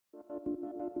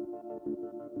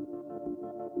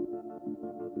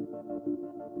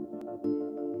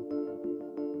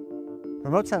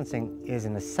Remote sensing is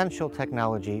an essential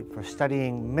technology for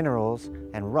studying minerals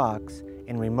and rocks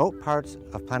in remote parts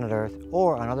of planet Earth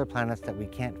or on other planets that we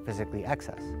can't physically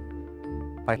access.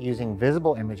 By using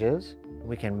visible images,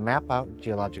 we can map out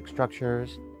geologic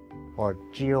structures or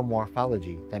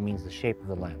geomorphology, that means the shape of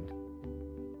the land.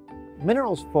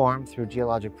 Minerals form through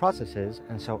geologic processes,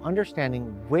 and so understanding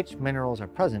which minerals are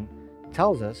present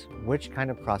tells us which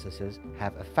kind of processes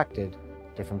have affected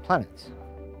different planets.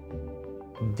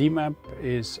 DMAP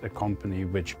is a company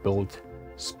which built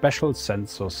special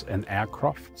sensors in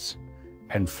aircrafts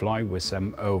and fly with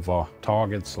them over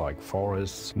targets like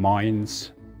forests,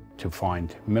 mines, to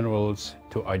find minerals,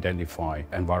 to identify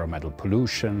environmental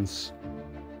pollutions.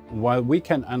 While we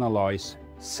can analyze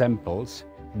samples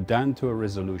down to a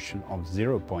resolution of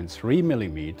 0.3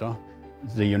 millimeter,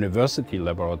 the university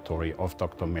laboratory of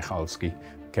Dr. Michalski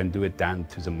can do it down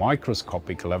to the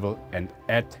microscopic level and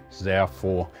add,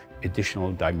 therefore,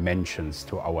 additional dimensions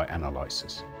to our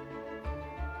analysis.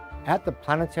 At the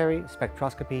Planetary,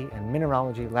 Spectroscopy, and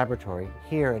Mineralogy Laboratory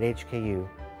here at HKU,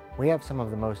 we have some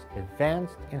of the most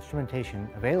advanced instrumentation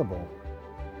available.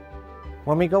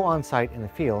 When we go on site in the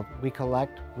field, we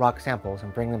collect rock samples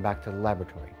and bring them back to the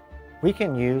laboratory. We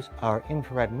can use our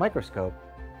infrared microscope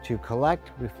to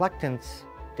collect reflectance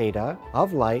data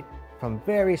of light from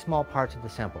very small parts of the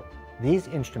sample. These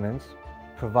instruments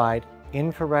provide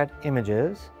infrared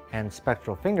images and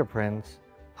spectral fingerprints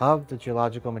of the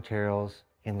geological materials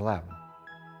in the lab.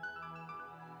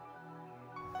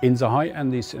 In the high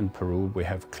Andes in Peru, we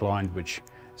have a client which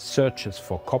searches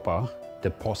for copper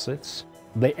deposits.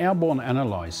 The airborne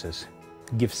analysis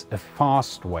gives a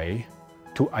fast way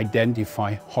to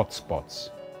identify hotspots,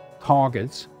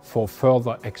 targets for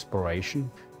further exploration,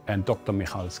 and Dr.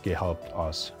 Michalski helped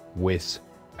us with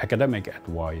academic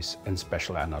advice and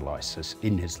special analysis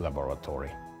in his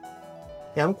laboratory.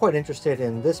 Yeah, I'm quite interested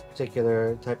in this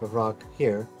particular type of rock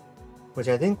here, which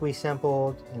I think we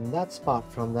sampled in that spot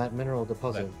from that mineral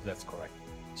deposit. That's correct.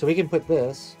 So we can put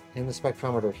this in the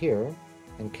spectrometer here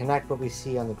and connect what we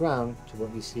see on the ground to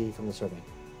what we see from the survey.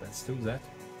 Let's do that.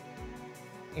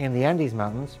 In the Andes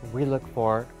Mountains, we look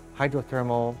for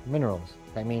hydrothermal minerals.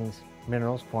 That means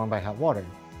minerals formed by hot water.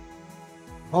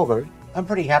 Holger, I'm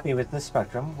pretty happy with this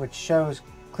spectrum, which shows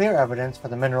clear evidence for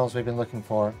the minerals we've been looking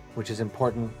for, which is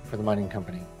important for the mining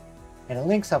company. And it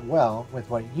links up well with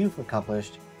what you've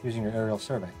accomplished using your aerial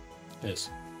survey. Yes.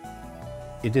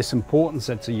 It is important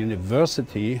that the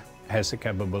university has the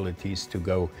capabilities to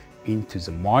go into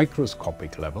the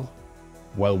microscopic level,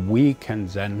 while we can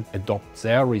then adopt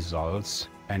their results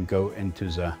and go into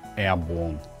the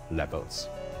airborne levels.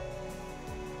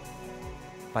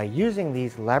 By using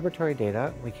these laboratory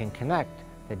data, we can connect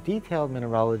the detailed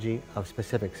mineralogy of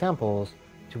specific samples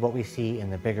to what we see in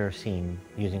the bigger scene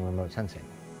using remote sensing.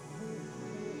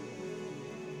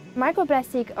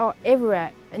 Microplastics are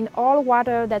everywhere, in all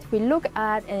water that we look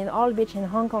at, and in all beach in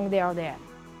Hong Kong they are there.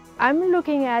 I'm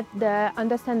looking at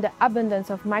understand the abundance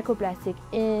of microplastic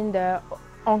in the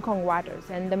Hong Kong waters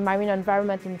and the marine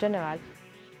environment in general.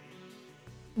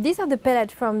 These are the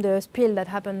pellets from the spill that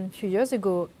happened a few years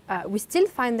ago. We still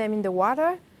find them in the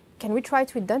water. Can we try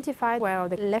to identify where are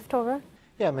the leftover?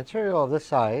 Yeah, material of this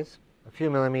size, a few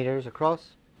millimeters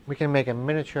across, we can make a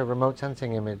miniature remote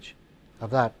sensing image of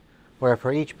that, where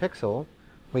for each pixel,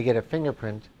 we get a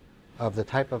fingerprint of the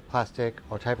type of plastic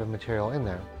or type of material in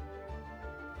there.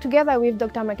 Together with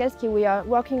Dr. Michalski, we are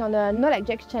working on a knowledge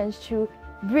exchange to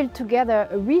build together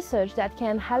a research that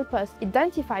can help us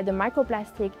identify the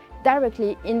microplastic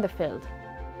directly in the field.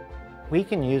 We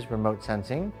can use remote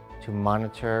sensing to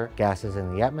monitor gases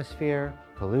in the atmosphere,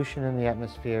 pollution in the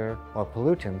atmosphere, or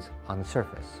pollutants on the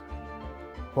surface.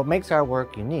 What makes our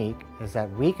work unique is that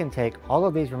we can take all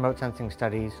of these remote sensing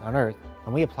studies on Earth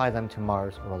and we apply them to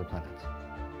Mars or other planets.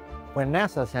 When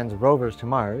NASA sends rovers to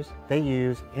Mars, they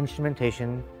use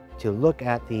instrumentation to look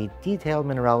at the detailed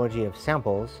mineralogy of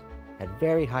samples at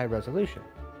very high resolution.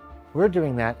 We're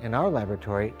doing that in our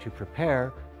laboratory to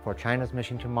prepare for China's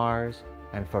mission to Mars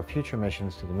and for future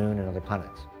missions to the Moon and other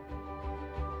planets.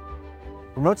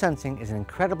 Remote sensing is an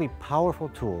incredibly powerful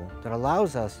tool that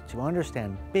allows us to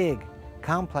understand big,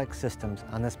 complex systems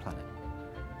on this planet.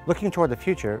 Looking toward the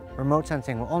future, remote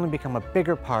sensing will only become a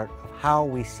bigger part of how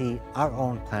we see our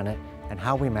own planet and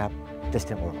how we map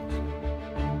distant worlds.